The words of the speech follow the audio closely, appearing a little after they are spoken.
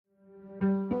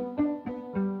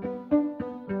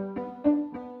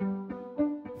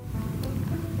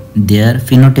their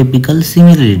phenotypical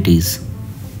similarities.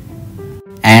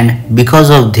 And because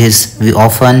of this, we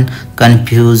often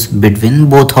confuse between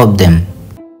both of them.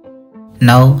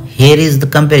 Now, here is the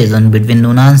comparison between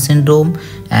Noonan syndrome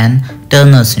and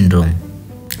Turner syndrome.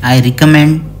 I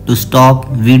recommend to stop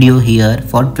video here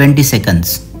for 20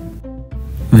 seconds.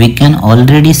 We can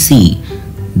already see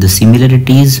the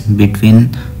similarities between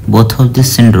both of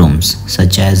these syndromes,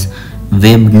 such as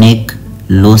webbed neck,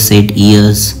 low set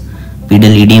ears,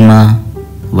 pedal edema,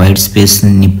 wide space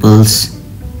nipples,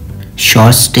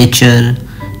 short stature,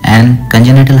 and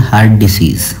congenital heart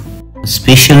disease.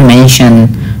 Special mention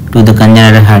to the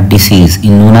congenital heart disease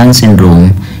in Noonan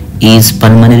syndrome is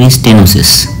pulmonary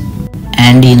stenosis,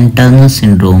 and in Turner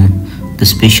syndrome the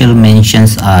special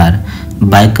mentions are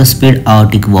bicuspid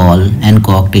aortic wall and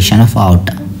coarctation of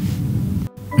aorta.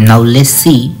 Now let's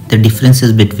see the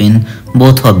differences between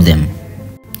both of them.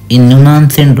 In Noonan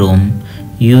syndrome,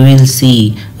 you will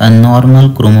see a normal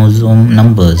chromosome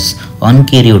numbers on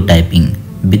karyotyping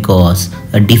because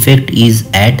a defect is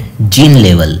at gene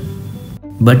level.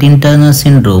 But in Turner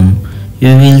syndrome,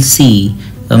 you will see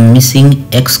a missing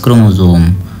X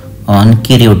chromosome on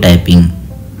karyotyping.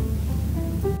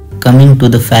 Coming to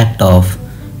the fact of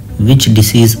which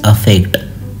disease affect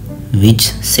which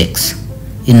sex.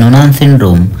 In Noonan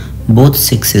syndrome, both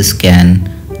sexes can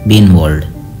be involved.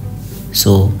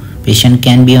 So, patient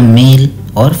can be a male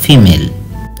or female.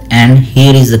 And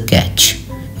here is the catch.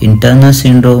 In Turner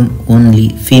syndrome, only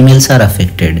females are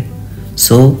affected.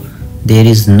 So, there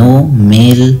is no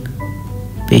male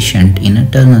patient in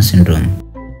a Turner syndrome.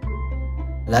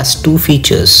 Last two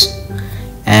features.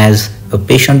 As a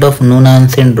patient of Noonan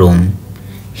syndrome,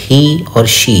 he or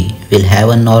she will have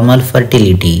a normal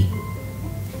fertility,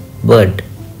 but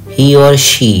he or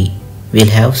she will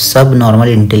have subnormal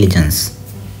intelligence.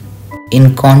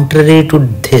 In contrary to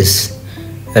this,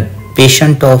 a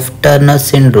patient of Turner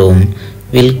syndrome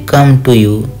will come to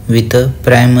you with a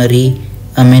primary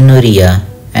amenorrhea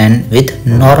and with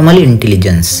normal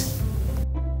intelligence.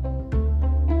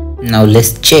 Now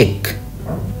let's check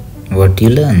what you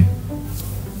learn.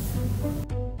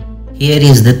 Here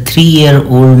is the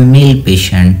 3-year-old male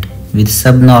patient with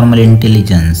subnormal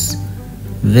intelligence,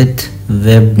 with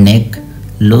webbed neck,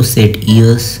 low set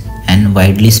ears and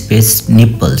widely spaced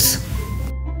nipples.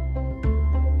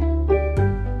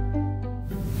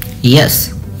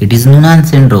 Yes, it is Noonan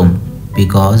syndrome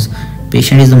because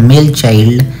patient is a male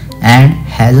child and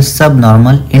has a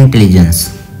subnormal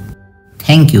intelligence.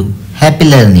 Thank you. Happy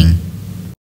learning.